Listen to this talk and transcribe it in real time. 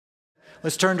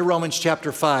Let's turn to Romans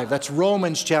chapter 5. That's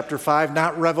Romans chapter 5,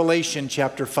 not Revelation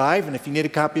chapter 5. And if you need a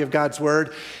copy of God's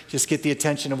Word, just get the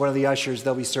attention of one of the ushers.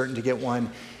 They'll be certain to get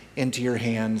one into your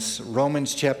hands.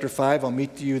 Romans chapter 5, I'll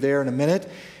meet you there in a minute.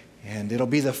 And it'll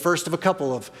be the first of a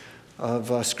couple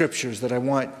of scriptures that I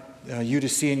want you to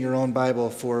see in your own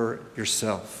Bible for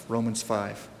yourself. Romans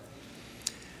 5.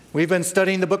 We've been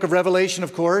studying the book of Revelation,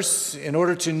 of course, in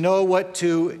order to know what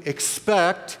to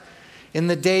expect in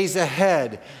the days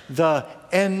ahead, the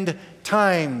end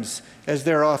times, as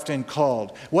they're often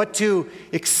called. What to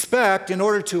expect in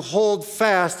order to hold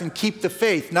fast and keep the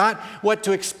faith. Not what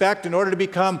to expect in order to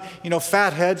become,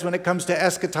 fatheads when it comes to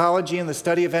eschatology and the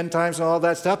study of end times and all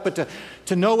that stuff, but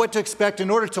to know what to expect in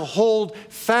order to hold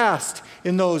fast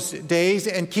in those days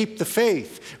and keep the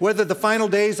faith. Whether the final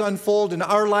days unfold in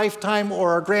our lifetime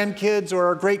or our grandkids or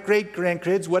our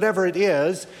great-great-grandkids, whatever it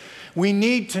is, we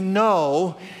need to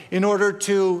know in order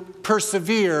to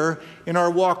persevere in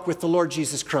our walk with the Lord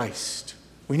Jesus Christ.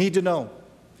 We need to know.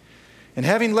 And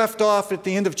having left off at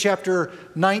the end of chapter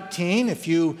 19, if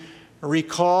you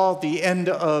recall the end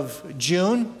of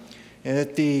June,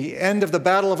 at the end of the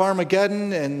Battle of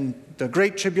Armageddon and the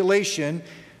Great Tribulation,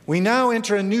 we now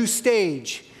enter a new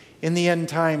stage in the end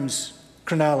times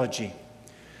chronology.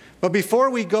 But before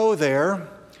we go there,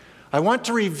 I want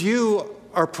to review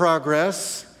our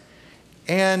progress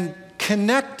and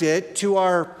connect it to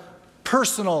our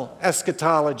personal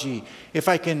eschatology, if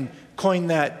I can coin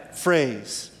that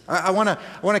phrase. I want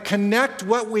to connect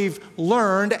what we've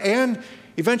learned and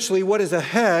eventually what is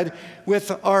ahead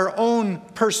with our own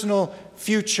personal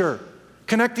future,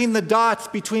 connecting the dots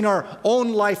between our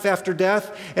own life after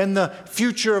death and the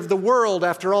future of the world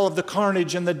after all of the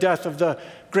carnage and the death of the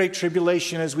Great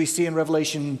Tribulation, as we see in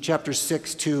Revelation chapter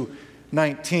 6 to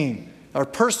 19. Our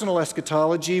personal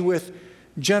eschatology with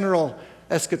general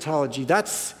eschatology.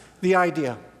 That's the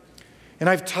idea. And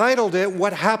I've titled it,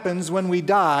 What Happens When We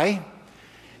Die?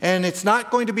 And it's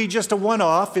not going to be just a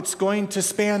one-off. It's going to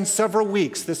span several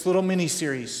weeks, this little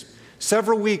mini-series.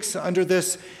 Several weeks under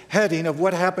this heading of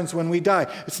what happens when we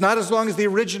die. It's not as long as the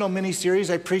original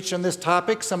mini-series I preached on this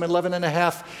topic some 11 and a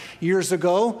half years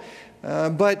ago.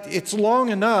 But it's long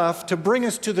enough to bring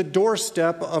us to the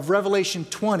doorstep of Revelation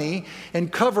 20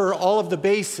 and cover all of the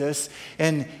basis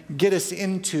and get us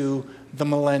into the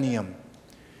millennium.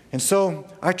 And so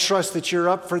I trust that you're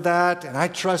up for that, and I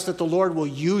trust that the Lord will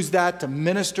use that to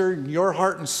minister in your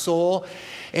heart and soul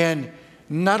and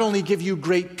not only give you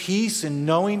great peace in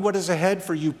knowing what is ahead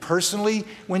for you personally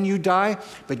when you die,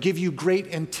 but give you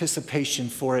great anticipation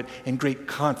for it and great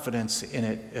confidence in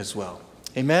it as well.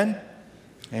 Amen?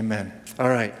 Amen. All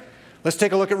right. Let's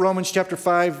take a look at Romans chapter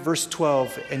 5, verse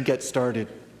 12, and get started.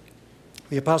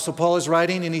 The Apostle Paul is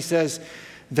writing, and he says,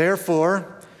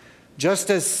 Therefore, just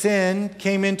as sin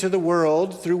came into the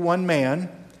world through one man,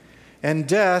 and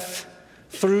death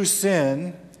through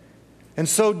sin, and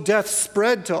so death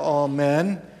spread to all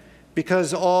men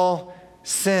because all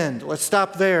sinned. Let's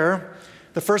stop there.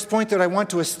 The first point that I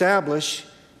want to establish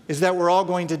is that we're all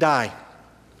going to die.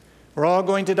 We're all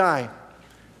going to die.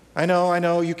 I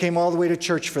know, you came all the way to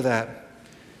church for that.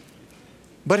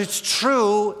 But it's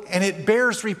true, and it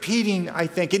bears repeating, I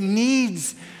think. It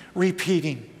needs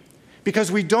repeating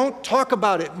because we don't talk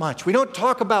about it much. We don't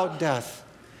talk about death.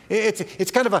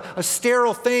 It's kind of a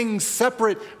sterile thing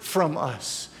separate from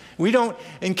us. We don't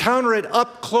encounter it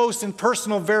up close and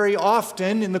personal very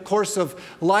often in the course of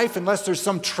life unless there's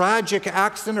some tragic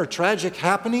accident or tragic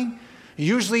happening.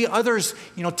 Usually others,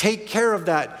 take care of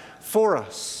that for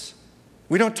us.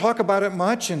 We don't talk about it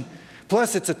much, and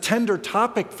plus it's a tender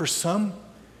topic for some.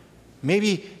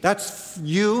 Maybe that's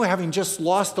you having just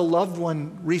lost a loved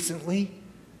one recently,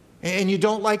 and you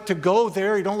don't like to go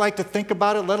there, you don't like to think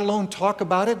about it, let alone talk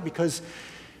about it, because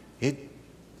it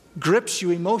grips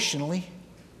you emotionally.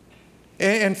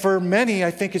 And for many,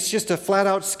 I think it's just a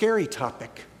flat-out scary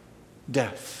topic,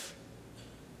 death,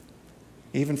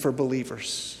 even for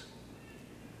believers.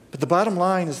 But the bottom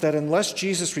line is that unless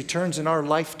Jesus returns in our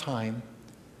lifetime,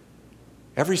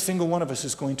 every single one of us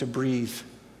is going to breathe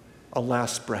a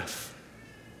last breath.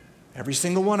 Every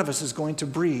single one of us is going to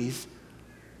breathe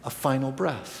a final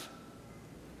breath.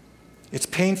 It's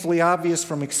painfully obvious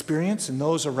from experience in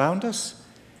those around us,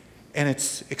 and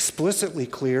it's explicitly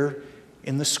clear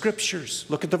in the Scriptures.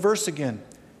 Look at the verse again.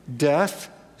 Death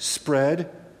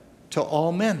spread to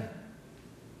all men.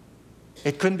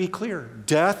 It couldn't be clearer.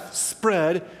 Death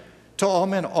spread to all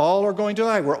men. All are going to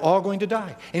die. We're all going to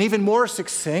die. And even more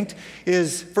succinct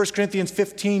is 1 Corinthians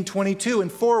 15:22 in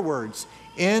 4 words.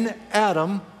 In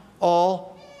Adam,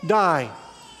 all die.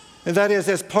 And that is,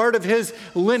 as part of his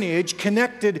lineage,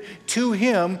 connected to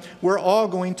him, we're all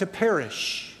going to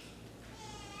perish.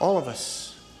 All of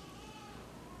us.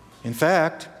 In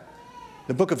fact,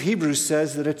 the book of Hebrews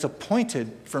says that it's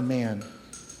appointed for man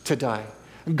to die.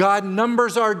 God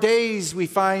numbers our days, we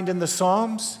find in the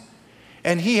Psalms,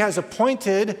 and He has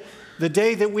appointed the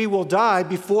day that we will die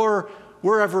before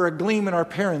we're ever a gleam in our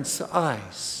parents'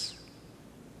 eyes.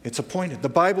 It's appointed. The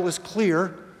Bible is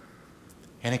clear,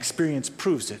 and experience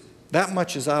proves it. That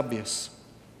much is obvious.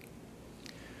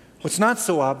 What's not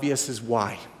so obvious is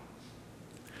why.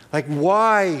 Like,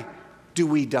 why do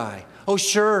we die? Oh,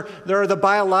 sure, there are the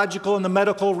biological and the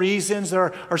medical reasons.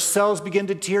 Our cells begin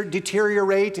to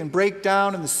deteriorate and break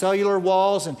down in the cellular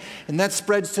walls, and that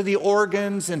spreads to the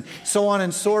organs and so on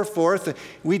and so forth.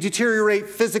 We deteriorate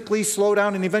physically, slow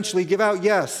down, and eventually give out,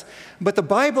 yes. But the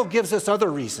Bible gives us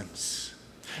other reasons.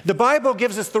 The Bible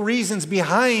gives us the reasons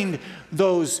behind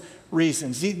those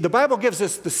reasons. The Bible gives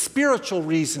us the spiritual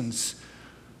reasons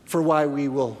for why we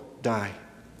will die.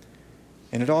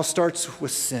 And it all starts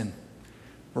with sin.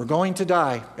 We're going to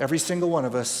die, every single one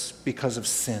of us, because of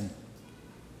sin.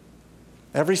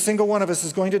 Every single one of us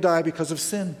is going to die because of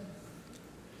sin.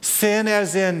 Sin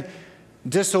as in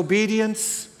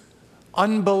disobedience,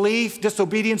 unbelief,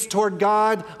 disobedience toward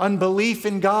God, unbelief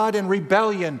in God, and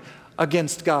rebellion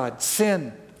against God.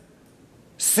 Sin.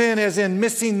 Sin as in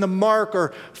missing the mark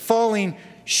or falling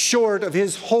short of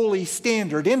His holy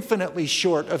standard, infinitely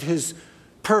short of His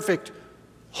perfect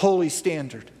holy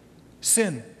standard.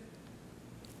 Sin.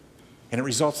 And it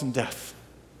results in death.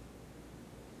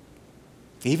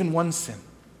 Even one sin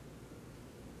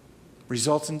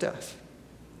results in death.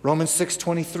 Romans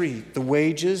 6:23, the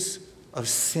wages of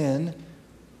sin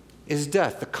is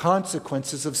death. The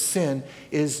consequences of sin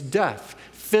is death.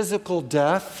 Physical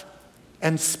death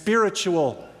and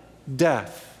spiritual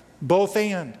death. Both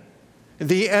and.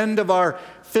 The end of our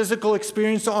physical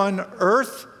experience on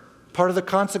earth, part of the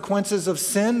consequences of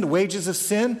sin, the wages of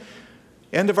sin,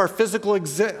 end of our physical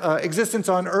existence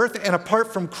on earth, and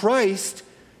apart from Christ,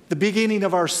 the beginning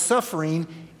of our suffering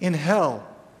in hell.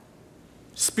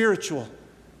 Spiritual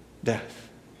death.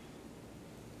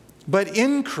 But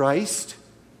in Christ,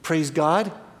 praise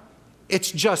God,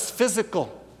 it's just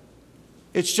physical.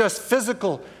 It's just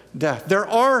physical death. There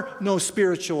are no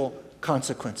spiritual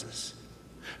consequences.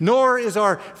 Nor is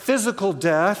our physical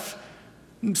death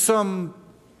some,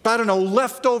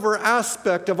 leftover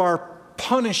aspect of our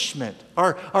punishment,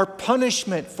 our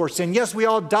punishment for sin. Yes, we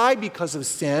all die because of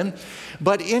sin,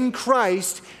 but in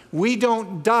Christ, we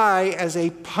don't die as a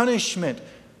punishment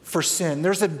for sin.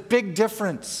 There's a big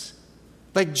difference.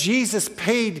 Like Jesus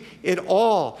paid it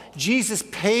all. Jesus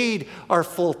paid our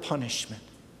full punishment.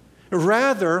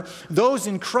 Rather, those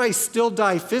in Christ still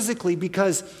die physically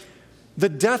because the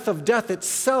death of death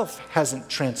itself hasn't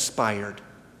transpired.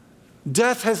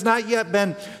 Death has not yet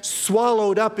been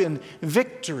swallowed up in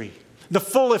victory. The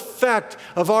full effect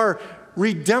of our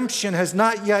redemption has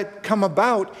not yet come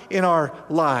about in our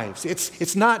lives.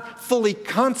 It's not fully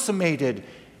consummated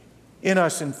in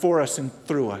us and for us and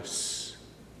through us.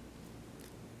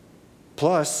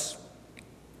 Plus,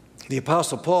 the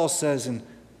Apostle Paul says in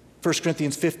 1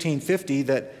 Corinthians 15:50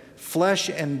 that flesh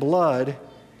and blood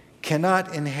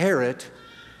cannot inherit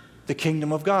the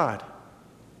kingdom of God.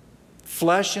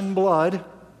 Flesh and blood,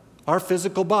 our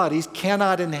physical bodies,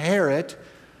 cannot inherit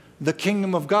the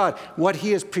kingdom of God, what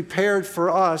He has prepared for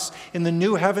us in the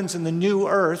new heavens and the new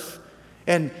earth.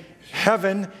 And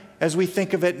heaven, as we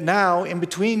think of it now, in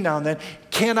between now and then,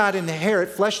 cannot inherit,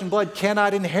 flesh and blood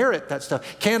cannot inherit that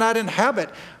stuff, cannot inhabit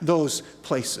those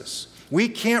places. We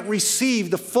can't receive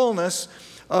the fullness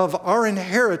of our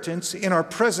inheritance in our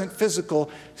present physical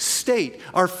state.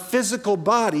 Our physical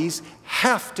bodies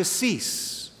have to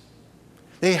cease.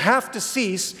 They have to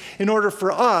cease in order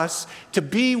for us to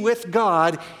be with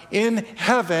God in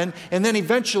heaven, and then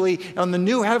eventually on the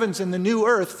new heavens and the new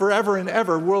earth forever and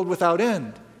ever, world without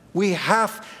end.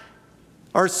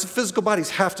 Our physical bodies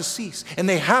have to cease, and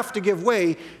they have to give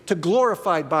way to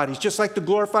glorified bodies, just like the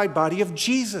glorified body of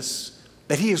Jesus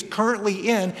that He is currently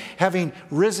in, having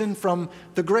risen from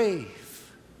the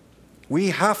grave.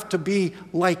 We have to be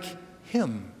like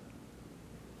Him.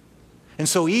 And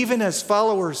so even as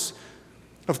followers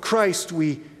of Christ,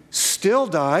 we still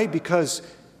die because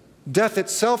death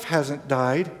itself hasn't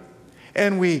died,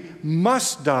 and we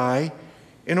must die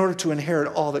in order to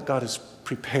inherit all that God has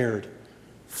prepared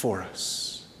for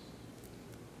us.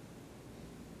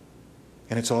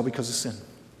 And it's all because of sin.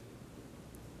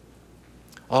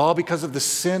 All because of the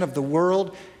sin of the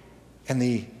world and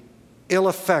the ill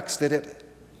effects that it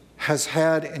has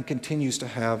had and continues to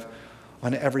have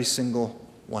on every single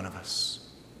one of us.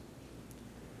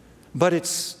 But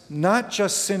it's not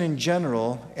just sin in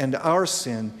general and our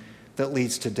sin that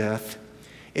leads to death.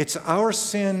 It's our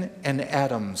sin and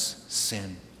Adam's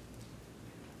sin.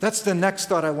 That's the next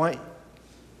thought I want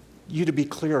you to be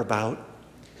clear about.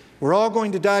 We're all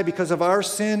going to die because of our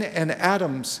sin and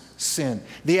Adam's sin.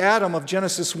 The Adam of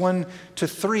Genesis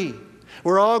 1-3.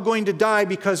 We're all going to die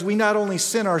because we not only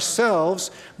sin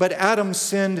ourselves, but Adam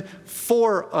sinned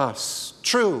for us.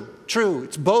 True.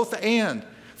 It's both and.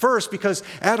 First, because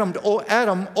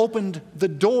Adam opened the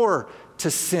door to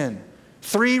sin.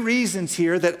 3 reasons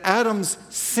here that Adam's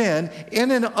sin, in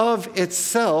and of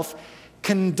itself,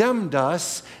 condemned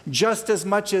us just as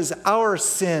much as our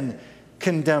sin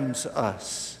condemns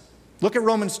us. Look at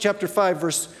Romans chapter 5,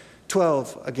 verse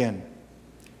 12 again.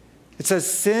 It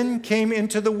says, sin came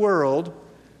into the world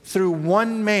through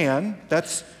one man.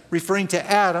 That's referring to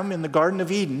Adam in the Garden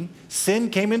of Eden. Sin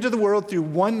came into the world through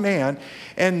one man,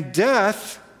 and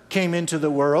death came into the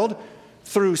world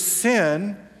through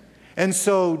sin, and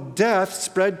so death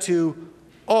spread to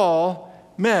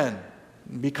all men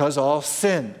because all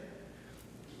sinned.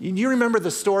 You remember the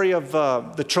story of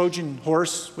the Trojan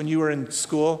horse when you were in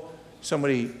school?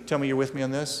 Somebody tell me you're with me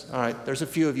on this? All right, there's a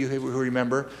few of you who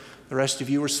remember. The rest of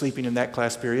you were sleeping in that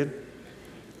class period.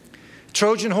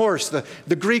 Trojan horse,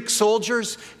 the Greek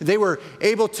soldiers, they were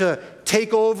able to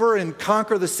take over and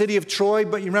conquer the city of Troy,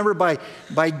 but you remember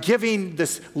by giving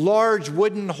this large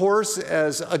wooden horse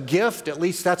as a gift, at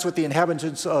least that's what the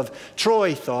inhabitants of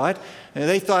Troy thought. And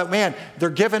they thought, man, they're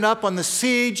giving up on the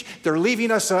siege, they're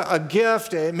leaving us a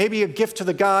gift, maybe a gift to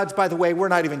the gods. By the way, we're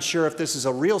not even sure if this is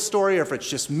a real story or if it's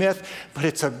just myth, but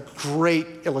it's a great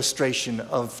illustration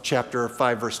of chapter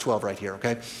 5, verse 12 right here,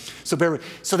 okay? So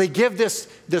they give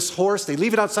this horse, they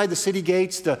leave it outside the city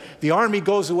gates, the army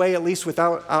goes away at least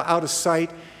out of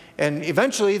sight, and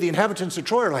eventually the inhabitants of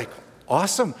Troy are like,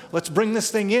 awesome, let's bring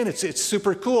this thing in, it's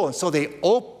super cool. And so they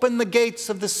open the gates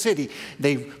of the city,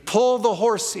 they pull the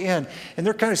horse in, and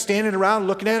they're kind of standing around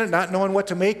looking at it, not knowing what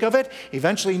to make of it.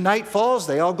 Eventually night falls,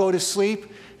 they all go to sleep,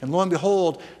 and lo and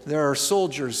behold, there are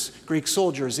soldiers, Greek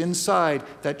soldiers, inside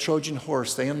that Trojan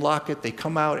horse. They unlock it, they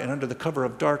come out, and under the cover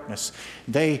of darkness,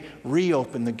 they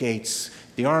reopen the gates.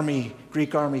 The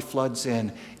Greek army floods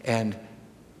in, and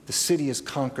the city is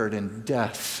conquered, and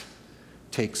death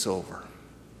takes over.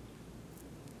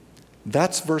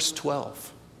 That's verse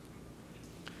 12.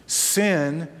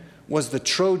 Sin was the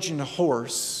Trojan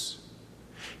horse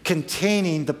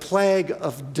containing the plague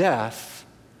of death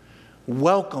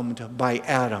welcomed by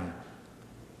Adam.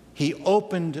 He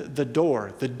opened the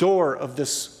door of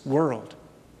this world.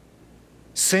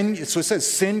 Sin, so it says,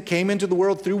 sin came into the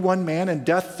world through one man and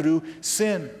death through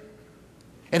sin.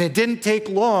 And it didn't take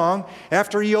long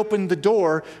after he opened the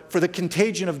door for the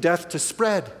contagion of death to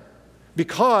spread,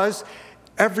 because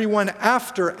everyone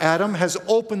after Adam has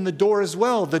opened the door as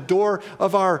well, the door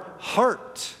of our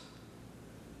heart,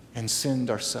 and sinned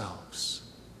ourselves,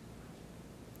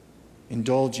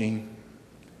 indulging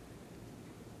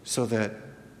so that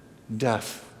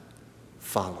death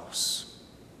follows.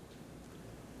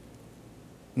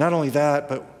 Not only that,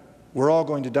 but we're all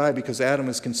going to die because Adam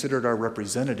is considered our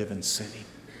representative in sinning.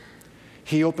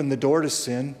 He opened the door to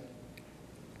sin,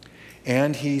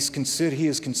 and he is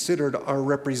considered our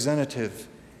representative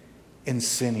in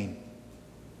sinning.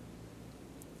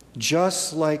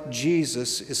 Just like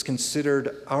Jesus is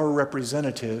considered our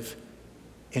representative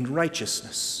in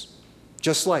righteousness.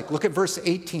 Look at verse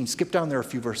 18. Skip down there a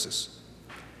few verses.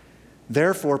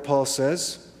 Therefore, Paul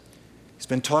says, he's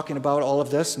been talking about all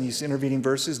of this in these intervening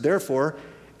verses. Therefore,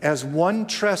 as one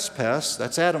trespass,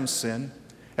 that's Adam's sin,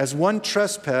 as one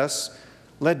trespass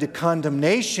led to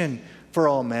condemnation for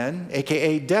all men,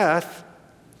 aka death,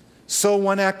 so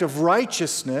one act of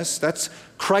righteousness, that's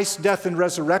Christ's death and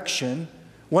resurrection,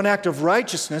 one act of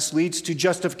righteousness leads to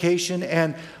justification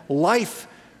and life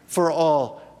for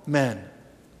all men.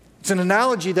 It's an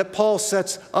analogy that Paul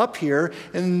sets up here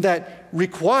and that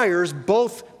requires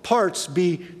both parts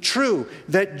be true.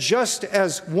 That just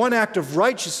as one act of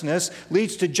righteousness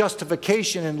leads to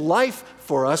justification and life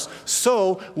for us,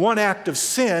 so one act of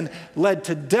sin led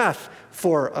to death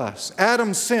for us.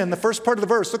 Adam's sin, the first part of the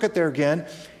verse, look at there again,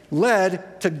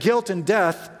 led to guilt and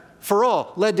death for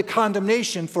all, led to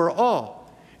condemnation for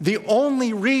all. The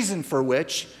only reason for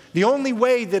which, the only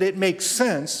way that it makes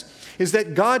sense, is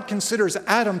that God considers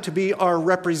Adam to be our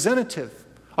representative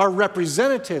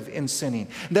in sinning.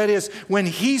 That is, when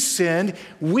he sinned,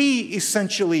 we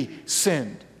essentially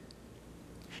sinned.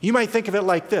 You might think of it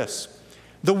like this.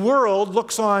 The world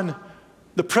looks on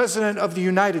the President of the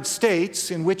United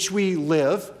States, in which we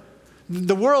live.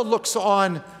 The world looks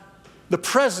on the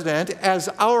President as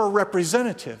our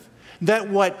representative. That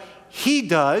what he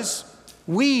does,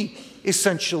 we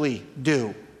essentially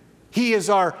do. He is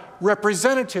our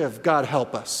representative, God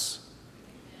help us.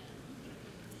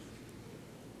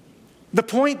 The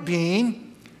point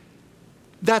being,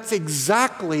 that's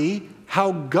exactly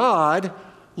how God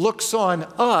looks on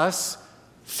us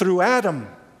through Adam.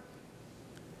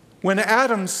 When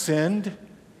Adam sinned,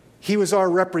 he was our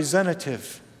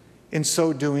representative in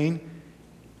so doing,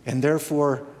 and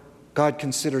therefore God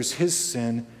considers his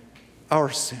sin our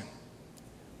sin.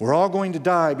 We're all going to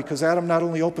die because Adam not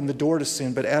only opened the door to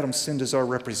sin, but Adam sinned as our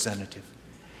representative.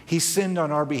 He sinned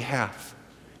on our behalf,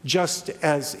 just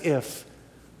as if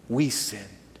we sinned.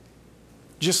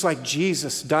 Just like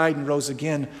Jesus died and rose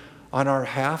again on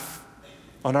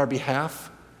our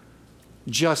behalf,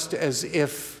 just as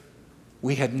if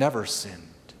we had never sinned.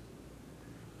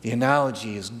 The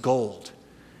analogy is gold,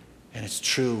 and it's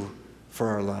true for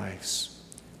our lives.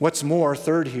 What's more,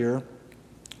 third here,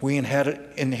 we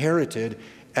inherited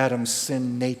Adam's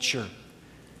sin nature.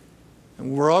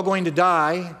 And we're all going to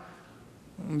die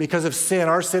because of sin,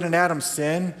 our sin and Adam's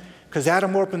sin, because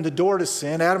Adam opened the door to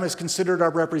sin. Adam is considered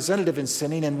our representative in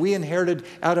sinning, and we inherited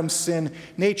Adam's sin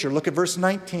nature. Look at verse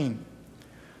 19.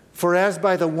 For as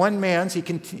by the one man's, he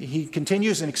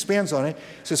continues and expands on it,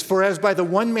 says, for as by the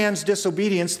one man's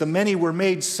disobedience the many were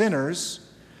made sinners,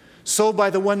 so by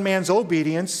the one man's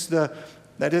obedience,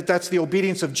 that's the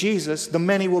obedience of Jesus, the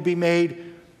many will be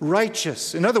made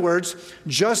righteous. In other words,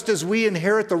 just as we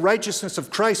inherit the righteousness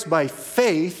of Christ by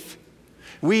faith,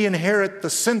 we inherit the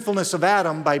sinfulness of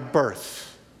Adam by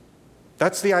birth.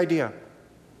 That's the idea.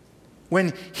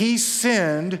 When he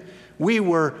sinned, we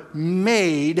were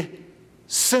made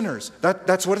sinners.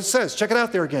 That's what it says. Check it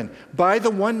out there again. By the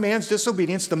one man's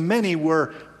disobedience, the many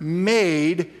were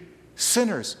made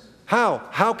sinners. How?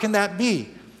 How can that be?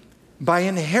 By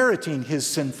inheriting his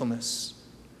sinfulness.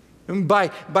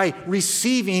 By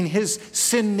receiving his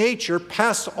sin nature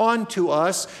passed on to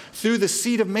us through the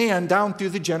seed of man down through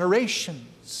the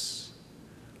generations.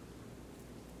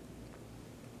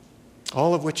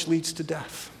 All of which leads to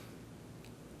death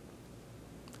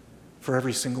for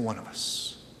every single one of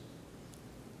us.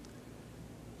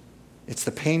 It's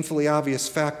the painfully obvious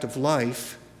fact of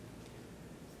life,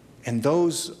 and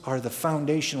those are the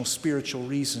foundational spiritual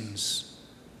reasons,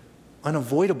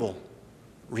 unavoidable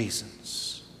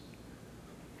reasons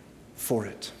for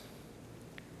it.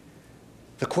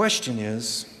 The question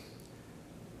is,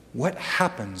 what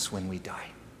happens when we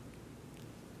die?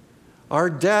 Our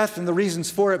death and the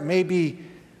reasons for it may be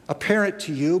apparent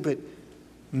to you, but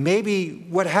maybe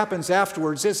what happens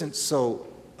afterwards isn't so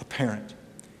apparent.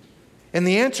 And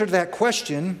the answer to that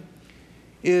question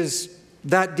is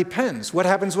that depends. What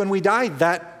happens when we die?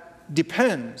 That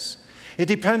depends. It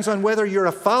depends on whether you're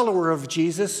a follower of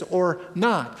Jesus or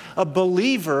not, a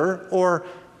believer or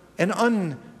an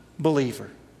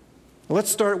unbeliever. Let's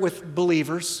start with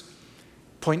believers.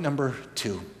 Point number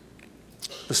 2.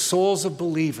 The souls of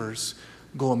believers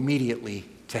go immediately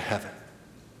to heaven.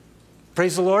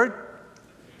 Praise the Lord.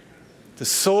 The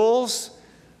souls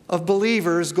of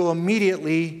believers go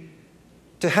immediately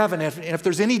to heaven. And if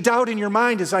there's any doubt in your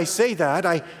mind as I say that,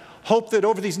 I hope that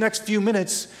over these next few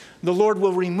minutes, the Lord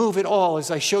will remove it all as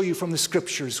I show you from the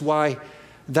Scriptures why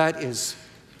that is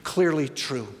clearly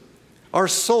true. Our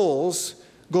souls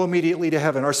go immediately to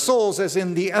heaven. Our souls as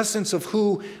in the essence of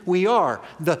who we are,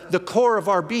 the core of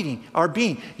our being.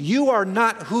 You are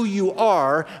not who you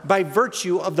are by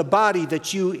virtue of the body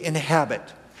that you inhabit.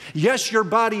 Yes, your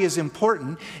body is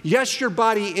important. Yes, your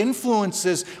body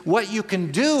influences what you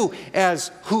can do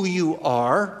as who you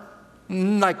are.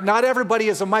 Like, not everybody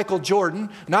is a Michael Jordan.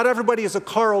 Not everybody is a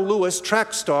Carl Lewis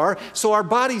track star. So our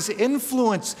bodies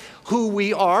influence who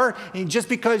we are. And just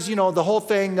because, the whole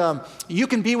thing, you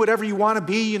can be whatever you want to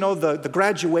be, the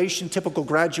graduation, typical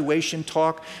graduation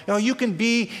talk. You can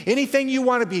be anything you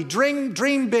want to be.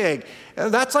 Dream big.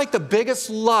 That's like the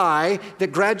biggest lie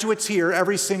that graduates hear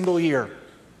every single year.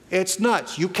 It's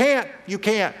nuts. You can't.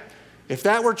 If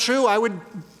that were true, I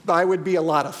would be a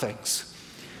lot of things.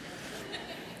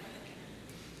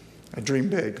 I dream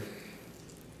big.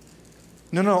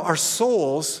 No, our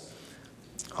souls,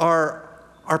 our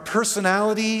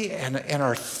personality and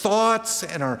our thoughts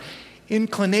and our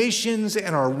inclinations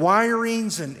and our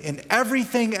wirings and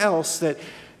everything else that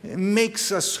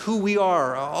makes us who we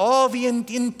are, all the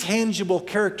intangible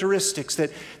characteristics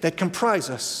that comprise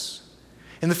us.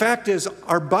 And the fact is,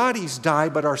 our bodies die,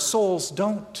 but our souls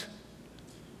don't.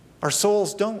 Our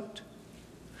souls don't.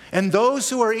 And those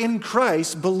who are in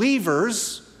Christ,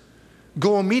 believers,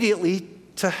 go immediately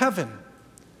to heaven.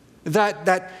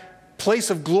 That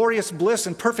place of glorious bliss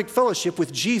and perfect fellowship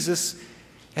with Jesus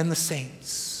and the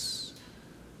saints.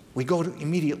 We go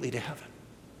immediately to heaven.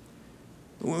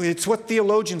 It's what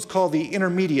theologians call the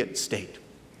intermediate state.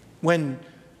 when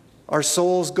our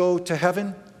souls go to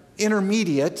heaven?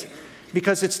 Intermediate,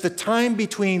 because it's the time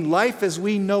between life as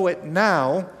we know it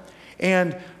now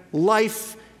and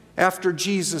life after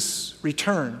Jesus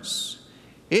returns.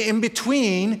 In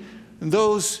between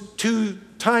those two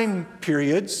time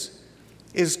periods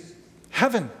is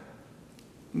heaven.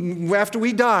 After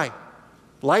we die,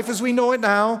 life as we know it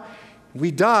now,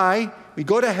 we die, we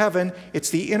go to heaven. It's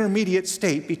the intermediate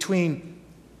state between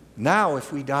now,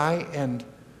 if we die, and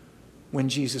when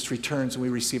Jesus returns and we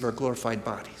receive our glorified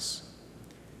bodies.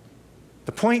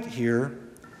 The point here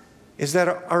is that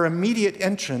our immediate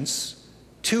entrance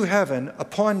to heaven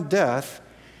upon death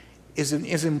is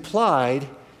implied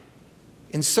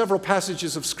in several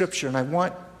passages of Scripture, and I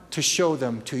want to show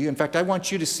them to you. In fact, I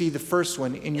want you to see the first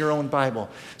one in your own Bible.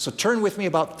 So turn with me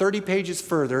about 30 pages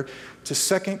further to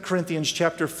 2 Corinthians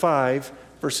chapter 5,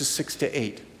 verses 6 to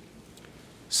 8.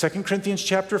 2 Corinthians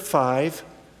chapter 5,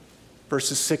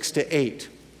 verses 6 to 8.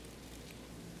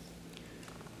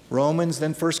 Romans,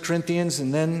 then 1 Corinthians,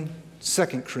 and then 2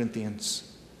 Corinthians.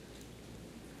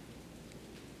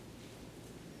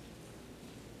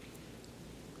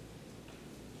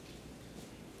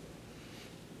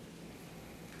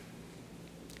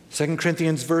 Second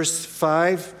Corinthians verse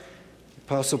 5,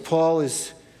 Apostle Paul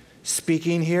is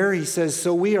speaking here. He says,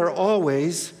 so we are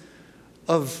always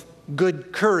of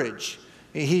good courage.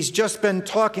 He's just been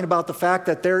talking about the fact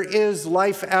that there is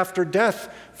life after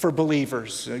death for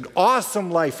believers, an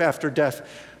awesome life after death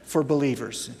for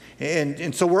believers.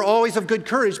 And so we're always of good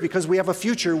courage because we have a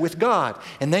future with God.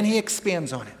 And then he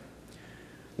expands on it.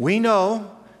 We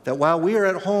know that while we are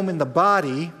at home in the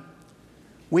body,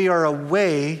 we are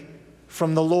away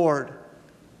from the Lord.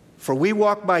 For we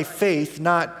walk by faith,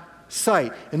 not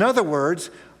sight. In other words,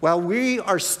 while we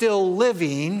are still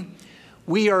living,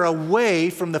 we are away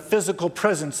from the physical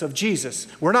presence of Jesus.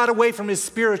 We're not away from his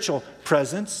spiritual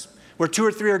presence. Where two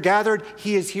or three are gathered,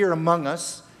 he is here among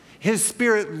us. His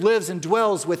Spirit lives and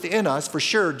dwells within us, for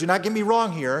sure. Do not get me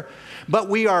wrong here. But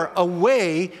we are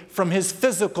away from his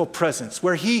physical presence,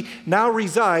 where he now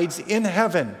resides in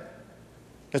heaven.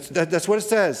 That's what it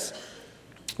says.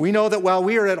 We know that while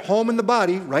we are at home in the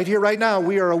body, right here, right now,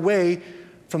 we are away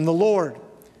from the Lord.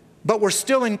 But we're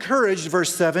still encouraged,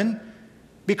 verse 7,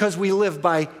 because we live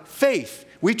by faith.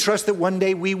 We trust that one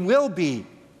day we will be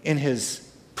in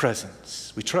his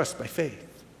presence. We trust by faith.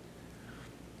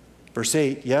 Verse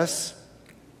 8, yes,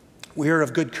 we are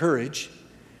of good courage,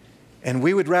 and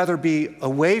we would rather be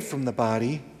away from the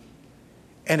body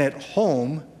and at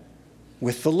home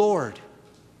with the Lord.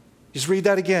 Just read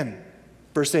that again.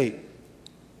 Verse 8.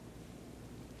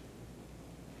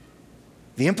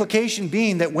 The implication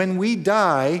being that when we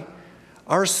die,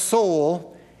 our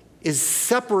soul is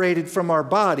separated from our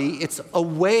body, it's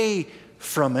away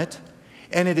from it,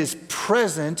 and it is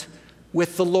present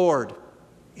with the Lord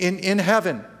in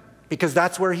heaven, because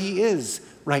that's where he is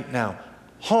right now.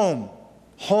 Home.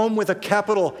 Home with a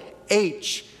capital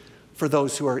H for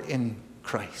those who are in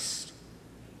Christ.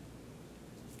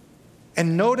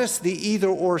 And notice the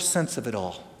either-or sense of it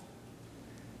all.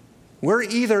 We're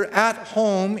either at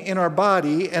home in our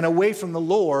body and away from the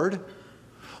Lord,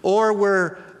 or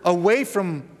we're away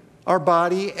from our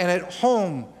body and at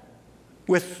home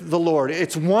with the Lord.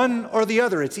 It's one or the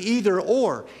other. It's either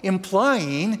or,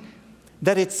 implying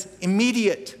that it's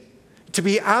immediate. To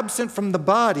be absent from the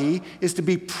body is to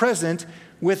be present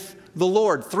with the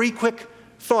Lord. Three quick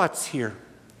thoughts here.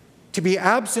 To be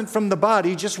absent from the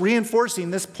body, just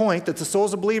reinforcing this point that the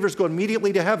souls of believers go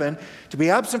immediately to heaven. To be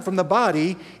absent from the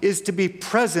body is to be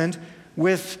present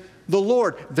with the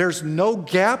Lord. There's no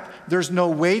gap, there's no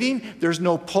waiting, there's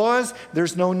no pause,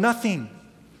 there's no nothing.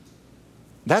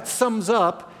 That sums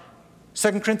up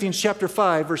 2 Corinthians chapter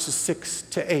 5, verses 6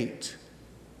 to 8.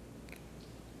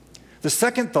 The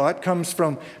second thought comes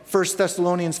from 1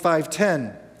 Thessalonians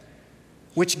 5:10.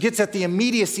 Which gets at the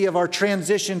immediacy of our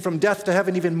transition from death to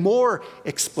heaven even more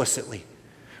explicitly.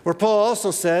 Where Paul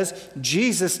also says,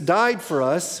 Jesus died for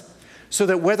us so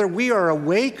that whether we are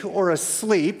awake or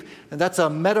asleep, and that's a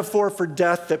metaphor for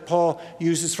death that Paul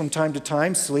uses from time to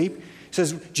time, sleep. He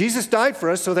says, Jesus died for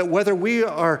us so that whether we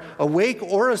are awake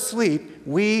or asleep,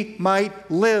 we might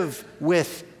live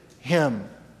with him.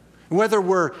 Whether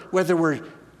we're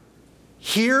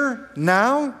here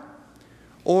now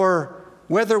or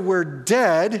whether we're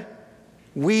dead,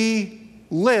 we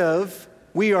live,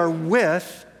 we are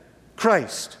with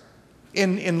Christ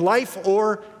in life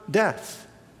or death.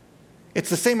 It's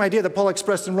the same idea that Paul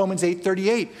expressed in Romans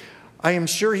 8:38. I am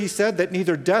sure he said that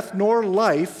neither death nor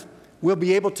life will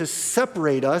be able to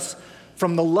separate us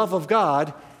from the love of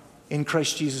God in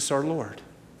Christ Jesus our Lord.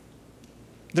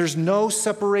 There's no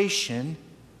separation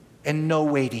and no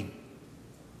waiting.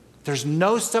 There's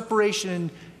no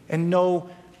separation and no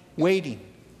waiting.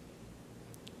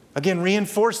 Again,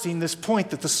 reinforcing this point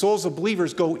that the souls of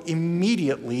believers go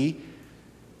immediately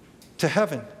to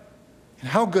heaven. And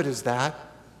how good is that?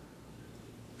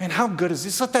 Man, how good is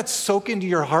this? Let that soak into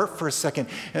your heart for a second,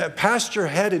 past your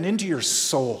head and into your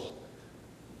soul.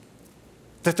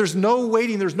 That there's no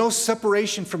waiting, there's no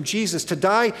separation from Jesus. To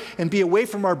die and be away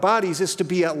from our bodies is to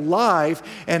be alive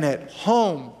and at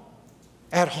home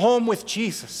with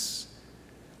Jesus.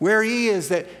 Where he is,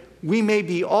 that we may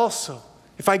be also.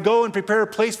 If I go and prepare a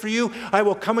place for you, I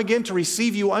will come again to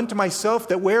receive you unto myself,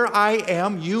 that where I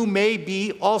am, you may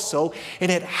be also.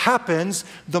 And it happens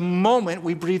the moment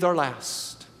we breathe our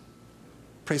last.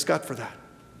 Praise God for that.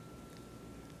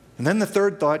 And then the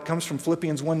third thought comes from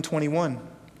Philippians 1:21.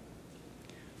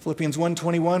 Philippians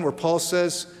 1:21, where Paul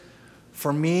says,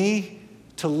 "For me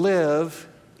to live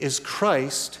is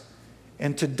Christ,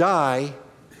 and to die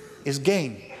is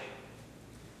gain."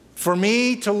 For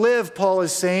me to live, Paul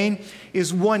is saying,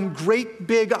 is one great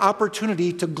big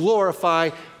opportunity to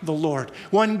glorify the Lord.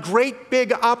 One great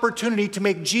big opportunity to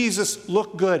make Jesus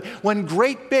look good. One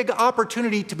great big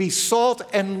opportunity to be salt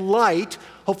and light.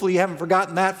 Hopefully you haven't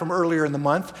forgotten that from earlier in the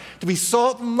month. To be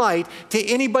salt and light to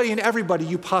anybody and everybody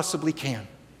you possibly can.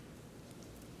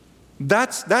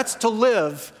 That's to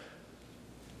live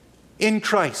in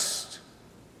Christ.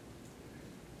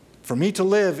 For me to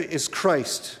live is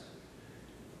Christ.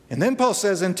 And then Paul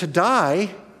says, and to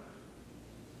die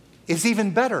is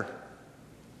even better.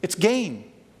 It's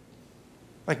gain.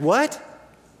 Like what?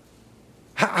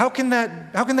 How can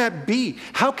that be?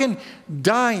 How can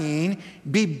dying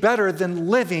be better than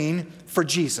living for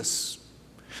Jesus?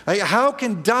 Like, how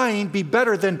can dying be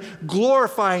better than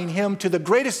glorifying him to the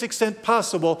greatest extent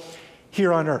possible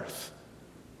here on earth?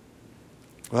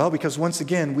 Well, because once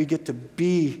again, we get to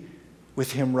be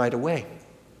with him right away.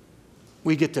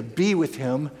 We get to be with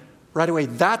him right away.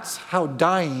 That's how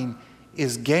dying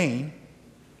is gain.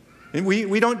 And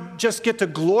we don't just get to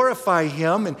glorify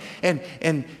him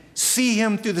and see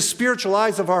him through the spiritual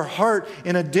eyes of our heart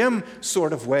in a dim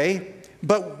sort of way,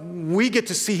 but we get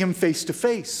to see him face to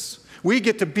face. We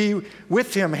get to be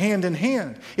with him hand in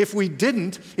hand. If we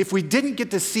didn't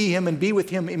get to see him and be with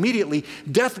him immediately,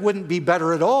 death wouldn't be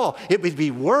better at all. It would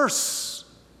be worse.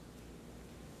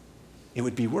 It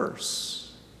would be worse.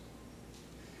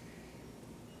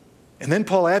 And then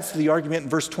Paul adds to the argument in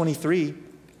verse 23.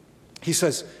 He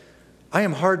says, I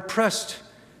am hard pressed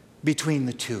between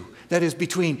the two. That is,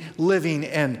 between living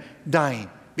and dying.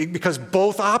 Because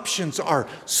both options are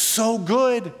so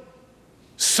good.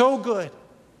 So good.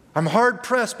 I'm hard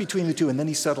pressed between the two. And then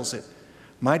he settles it.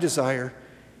 My desire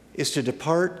is to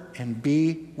depart and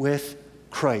be with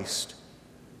Christ,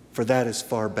 for that is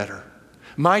far better.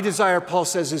 My desire, Paul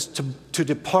says, is to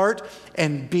depart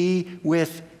and be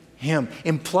with him,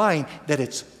 implying that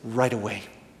it's right away.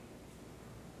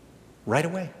 Right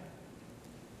away.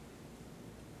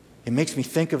 It makes me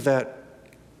think of that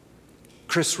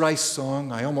Chris Rice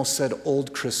song. I almost said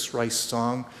old Chris Rice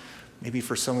song. Maybe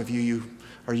for some of you, you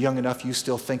are young enough, you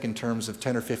still think in terms of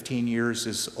 10 or 15 years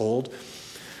is old.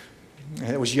 And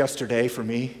it was yesterday for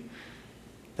me.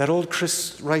 That old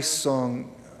Chris Rice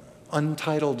song,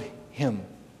 Untitled Hymn.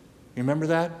 You remember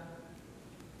that?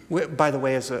 By the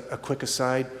way, as a quick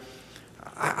aside,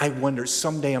 I wonder,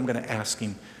 someday I'm going to ask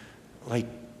him, like,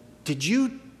 did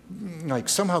you, like,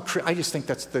 somehow, I just think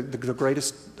that's the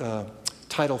greatest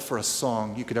title for a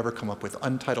song you could ever come up with,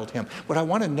 Untitled Hymn. What I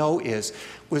want to know is,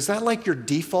 was that like your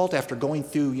default after going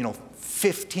through,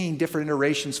 15 different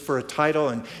iterations for a title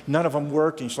and none of them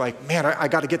worked, and you're like, man, I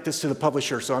got to get this to the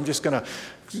publisher, so I'm just going to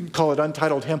call it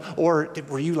Untitled Hymn? Or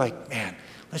were you like, man,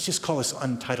 let's just call this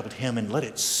Untitled Hymn and let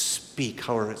it speak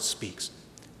however it speaks?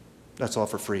 That's all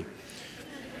for free.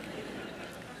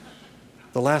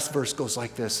 The last verse goes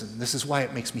like this, and this is why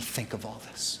it makes me think of all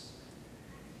this.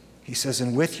 He says,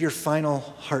 and with your final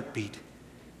heartbeat,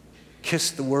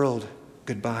 kiss the world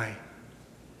goodbye.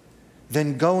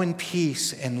 Then go in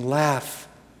peace and laugh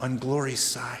on glory's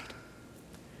side.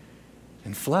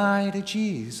 And fly to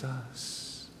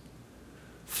Jesus.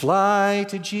 Fly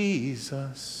to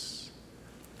Jesus.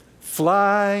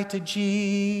 Fly to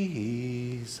Jesus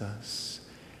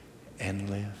and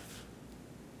live.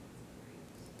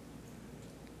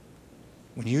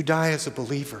 When you die as a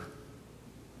believer,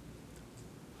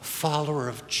 a follower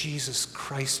of Jesus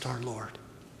Christ our Lord,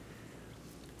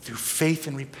 through faith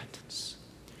and repentance,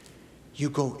 you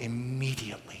go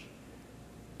immediately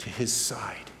to his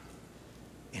side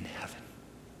in heaven.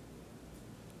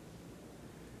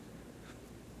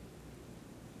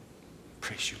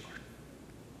 Praise you, Lord.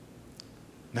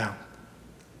 Now,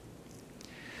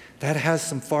 that has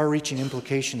some far-reaching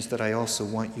implications that I also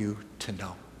want you to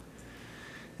know.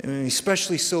 And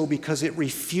especially so because it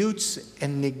refutes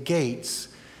and negates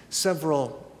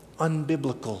several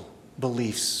unbiblical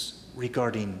beliefs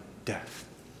regarding death.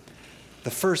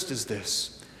 The first is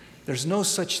this: there's no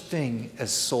such thing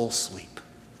as soul sleep.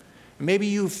 Maybe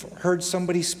you've heard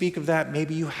somebody speak of that,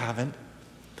 maybe you haven't.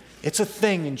 It's a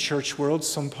thing in church world,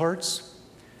 some parts.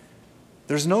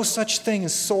 There's no such thing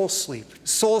as soul sleep.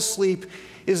 Soul sleep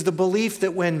is the belief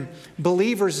that when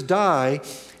believers die,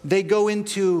 they go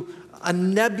into a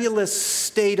nebulous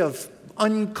state of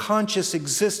unconscious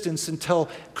existence until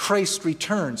Christ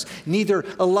returns. Neither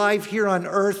alive here on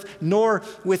earth nor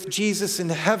with Jesus in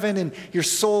heaven, and your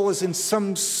soul is in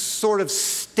some sort of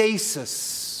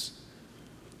stasis.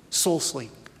 Soul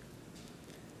sleep.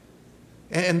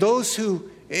 And those who,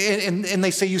 and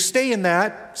they say you stay in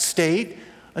that state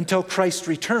until Christ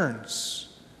returns,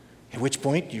 at which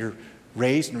point you're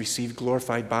raised and receive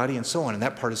glorified body and so on, and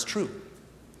that part is true.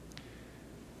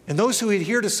 And those who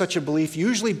adhere to such a belief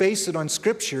usually base it on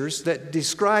scriptures that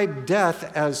describe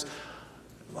death as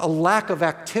a lack of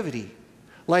activity.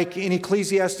 Like in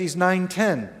Ecclesiastes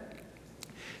 9:10, it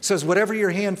says, whatever your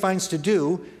hand finds to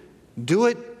do, do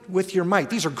it with your might.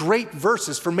 These are great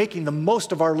verses for making the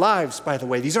most of our lives, by the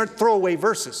way. These aren't throwaway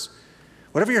verses.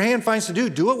 Whatever your hand finds to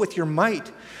do it with your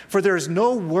might. For there is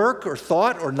no work or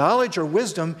thought or knowledge or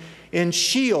wisdom in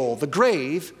Sheol, the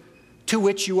grave, to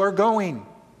which you are going.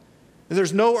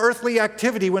 There's no earthly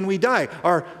activity when we die.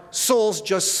 Our souls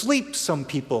just sleep, some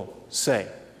people say,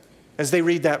 as they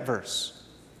read that verse.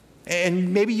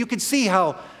 And maybe you could see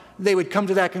how they would come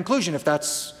to that conclusion if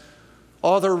that's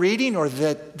all they're reading, or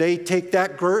that they take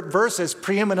that verse as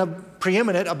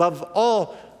preeminent above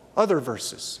all other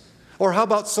verses. Or how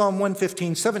about Psalm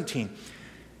 115:17?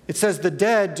 It says, the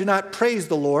dead do not praise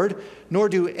the Lord, nor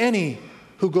do any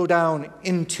who go down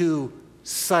into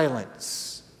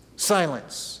silence.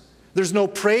 Silence. There's no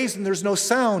praise and there's no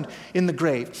sound in the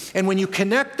grave. And when you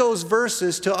connect those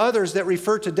verses to others that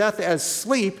refer to death as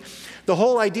sleep, the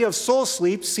whole idea of soul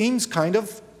sleep seems kind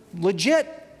of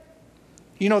legit.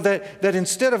 You know, that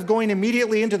instead of going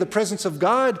immediately into the presence of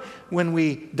God when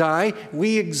we die,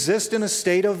 we exist in a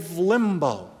state of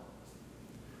limbo.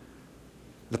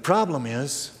 The problem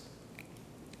is,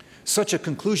 such a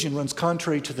conclusion runs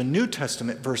contrary to the New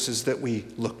Testament verses that we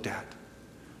looked at.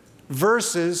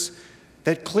 Verses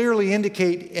that clearly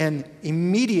indicate an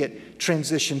immediate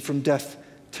transition from death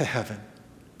to heaven.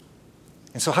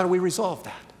 And so how do we resolve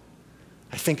that?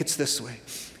 I think it's this way.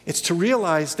 It's to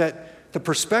realize that the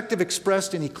perspective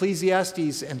expressed in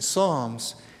Ecclesiastes and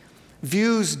Psalms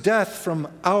views death from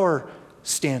our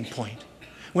standpoint.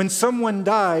 When someone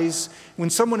dies, when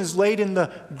someone is laid in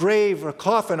the grave or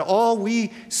coffin, all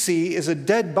we see is a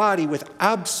dead body with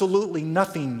absolutely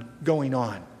nothing going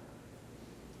on.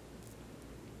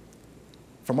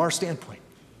 From our standpoint.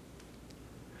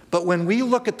 But when we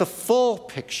look at the full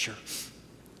picture,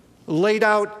 laid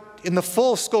out in the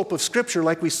full scope of Scripture,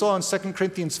 like we saw in 2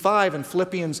 Corinthians 5 and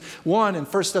Philippians 1 and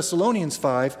 1 Thessalonians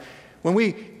 5, when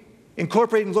we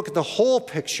incorporate and look at the whole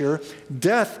picture,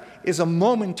 death is a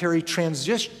momentary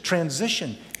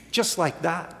transition, just like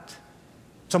that.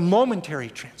 It's a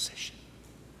momentary transition,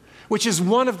 which is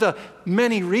one of the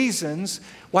many reasons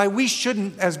why we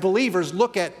shouldn't, as believers,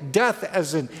 look at death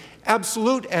as an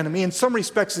absolute enemy. In some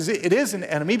respects, it is an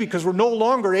enemy because we're no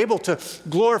longer able to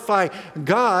glorify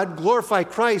God, glorify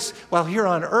Christ while here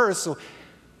on earth. So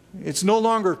it's no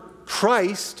longer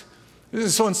Christ.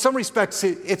 So in some respects,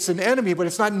 it's an enemy, but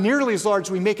it's not nearly as large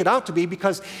as we make it out to be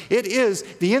because it is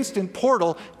the instant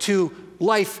portal to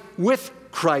life with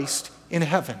Christ in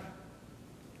heaven.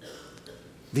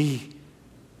 The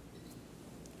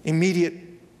immediate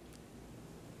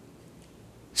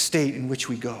state in which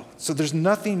we go. So there's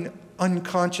nothing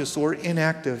unconscious or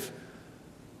inactive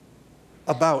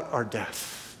about our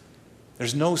death.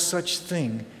 There's no such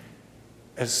thing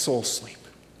as soul sleep.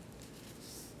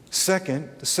 Second,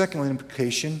 the second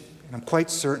implication, and I'm quite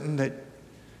certain that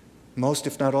most,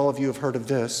 if not all of you, have heard of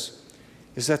this,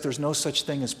 is that there's no such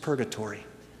thing as purgatory.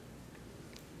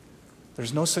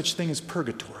 There's no such thing as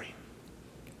purgatory.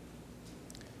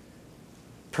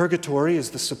 Purgatory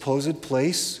is the supposed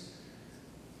place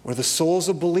where the souls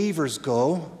of believers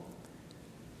go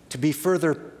to be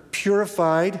further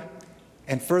purified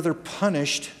and further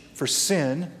punished for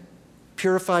sin,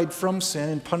 purified from sin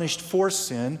and punished for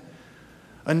sin,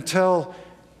 until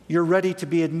you're ready to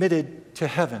be admitted to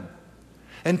heaven,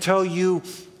 until you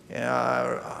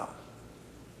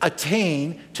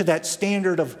attain to that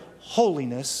standard of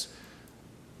holiness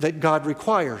that God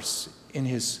requires in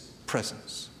His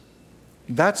presence.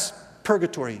 That's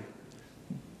purgatory.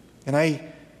 And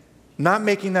I Not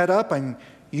making that up. I'm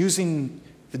using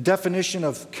the definition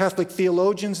of Catholic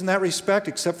theologians in that respect,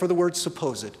 except for the word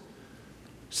supposed.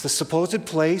 It's the supposed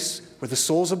place where the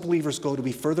souls of believers go to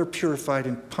be further purified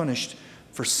and punished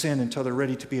for sin until they're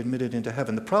ready to be admitted into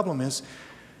heaven. The problem is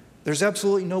there's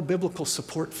absolutely no biblical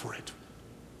support for it.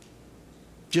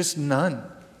 Just none.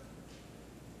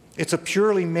 It's a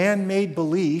purely man-made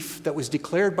belief that was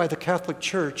declared by the Catholic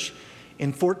Church in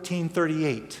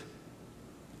 1438.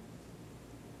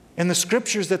 And the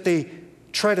scriptures that they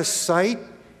try to cite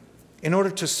in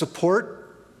order to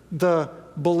support the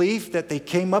belief that they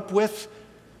came up with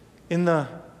in the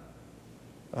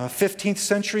 15th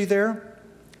century there,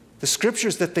 the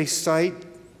scriptures that they cite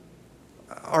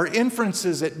are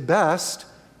inferences at best,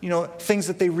 things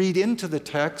that they read into the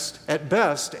text at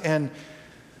best, and,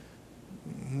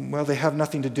 well, they have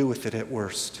nothing to do with it at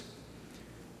worst.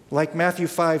 Like Matthew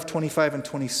 5, 25 and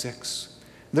 26.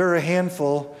 There are a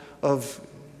handful of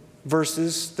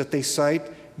verses that they cite.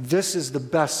 This is the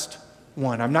best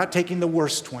one. I'm not taking the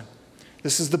worst one.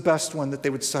 This is the best one that they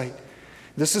would cite.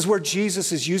 This is where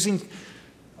Jesus is using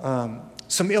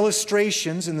some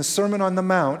illustrations in the Sermon on the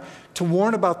Mount to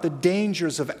warn about the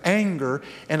dangers of anger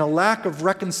and a lack of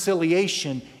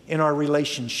reconciliation in our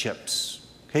relationships.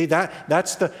 Okay,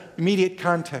 that's the immediate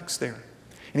context there.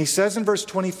 And he says in verse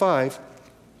 25,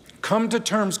 "Come to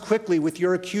terms quickly with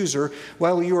your accuser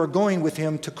while you are going with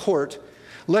him to court,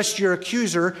 lest your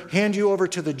accuser hand you over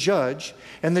to the judge,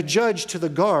 and the judge to the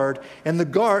guard,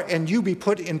 and you be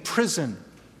put in prison."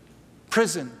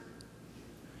 Prison.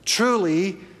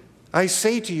 Truly, I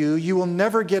say to you, you will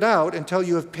never get out until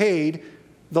you have paid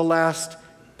the last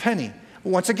penny.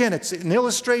 Once again, it's an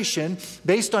illustration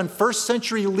based on first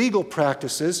century legal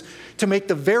practices to make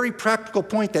the very practical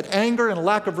point that anger and a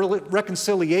lack of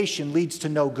reconciliation leads to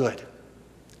no good.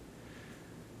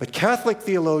 But Catholic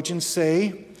theologians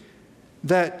say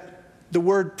that the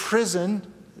word prison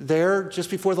there,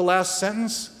 just before the last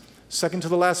sentence, second to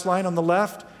the last line on the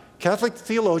left, Catholic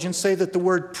theologians say that the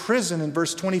word prison in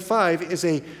verse 25 is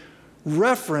a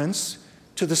reference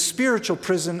to the spiritual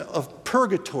prison of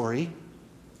purgatory,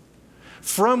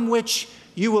 from which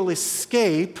you will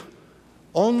escape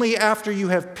only after you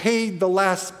have paid the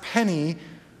last penny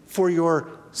for your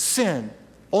sin,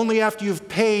 only after you've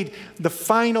paid the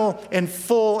final and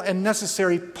full and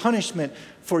necessary punishment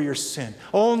for your sin,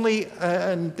 only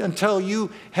until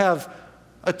you have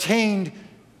attained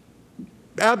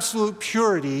absolute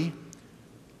purity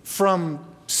from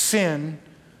sin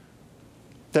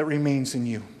that remains in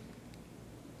you.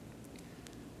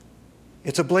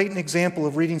 It's a blatant example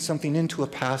of reading something into a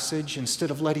passage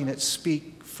instead of letting it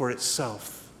speak for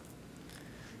itself.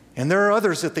 And there are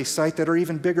others that they cite that are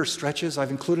even bigger stretches.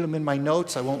 I've included them in my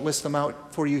notes. I won't list them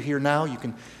out for you here now. You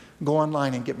can go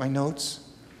online and get my notes.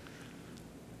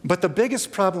 But the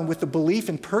biggest problem with the belief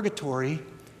in purgatory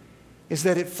is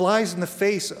that it flies in the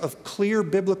face of clear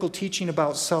biblical teaching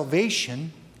about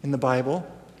salvation in the Bible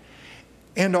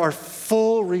and our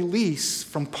full release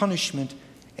from punishment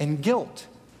and guilt.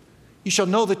 You shall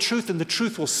know the truth, and the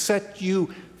truth will set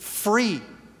you free.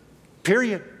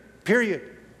 Period.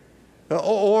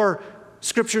 Or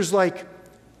scriptures like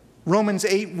Romans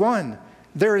 8:1.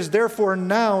 There is therefore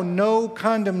now no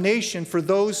condemnation for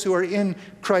those who are in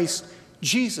Christ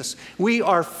Jesus. We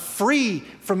are free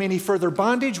from any further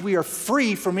bondage. We are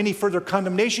free from any further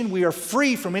condemnation. We are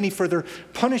free from any further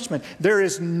punishment. There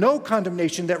is no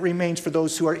condemnation that remains for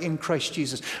those who are in Christ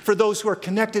Jesus, for those who are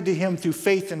connected to him through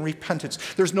faith and repentance.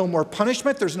 There's no more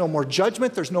punishment. There's no more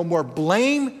judgment. There's no more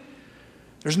blame.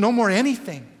 There's no more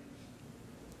anything.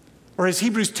 Or as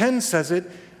Hebrews 10 says it,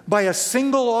 by a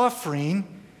single offering,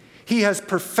 he has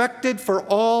perfected for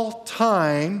all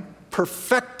time,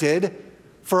 perfected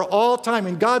for all time.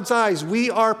 In God's eyes, we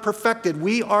are perfected.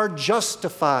 We are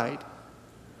justified.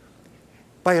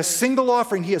 By a single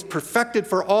offering, he has perfected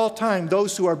for all time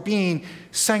those who are being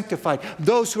sanctified,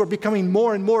 those who are becoming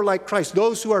more and more like Christ,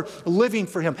 those who are living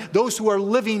for him, those who are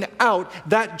living out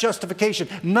that justification.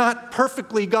 Not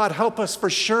perfectly, God help us for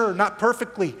sure, not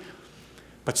perfectly,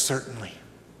 but certainly.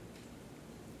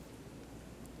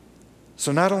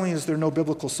 So not only is there no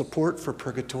biblical support for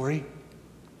purgatory,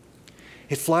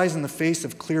 it flies in the face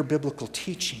of clear biblical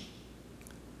teaching.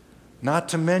 Not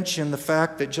to mention the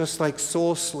fact that just like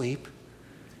soul sleep,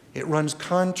 it runs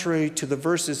contrary to the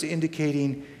verses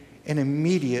indicating an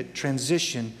immediate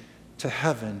transition to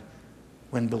heaven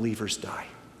when believers die.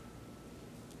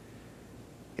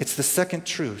 It's the second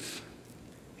truth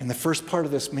in the first part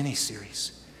of this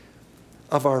mini-series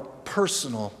of our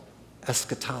personal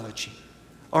eschatology,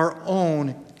 our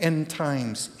own end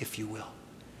times, if you will.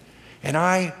 And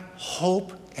I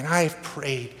hope and I have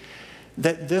prayed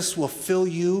that this will fill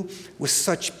you with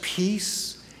such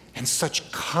peace and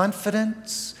such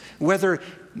confidence, whether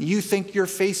you think you're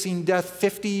facing death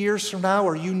 50 years from now,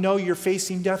 or you know you're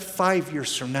facing death 5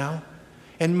 years from now,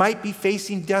 and might be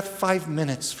facing death 5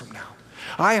 minutes from now.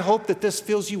 I hope that this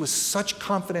fills you with such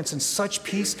confidence and such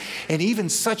peace and even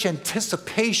such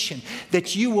anticipation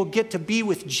that you will get to be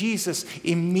with Jesus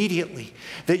immediately,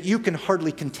 that you can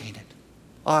hardly contain it.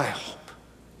 I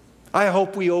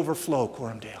hope we overflow,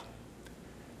 Coram Deo,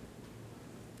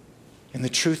 in the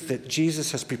truth that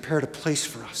Jesus has prepared a place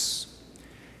for us.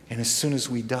 And as soon as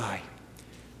we die,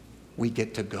 we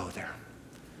get to go there.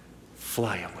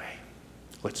 Fly away.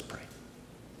 Let's pray.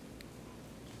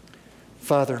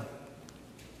 Father,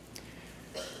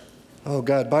 oh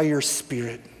God, by your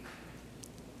Spirit,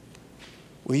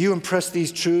 will you impress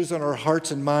these truths on our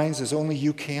hearts and minds as only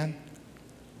you can?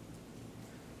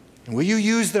 And will you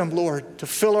use them, Lord, to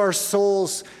fill our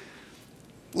souls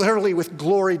literally with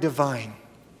glory divine?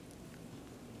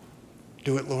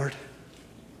 Do it, Lord.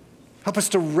 Help us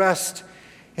to rest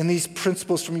in these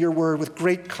principles from your word with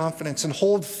great confidence and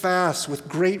hold fast with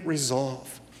great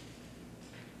resolve,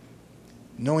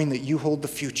 knowing that you hold the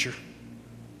future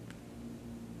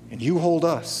and you hold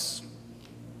us,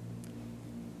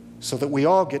 so that we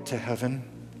all get to heaven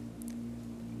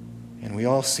and we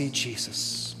all see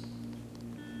Jesus,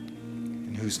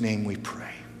 in whose name we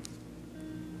pray.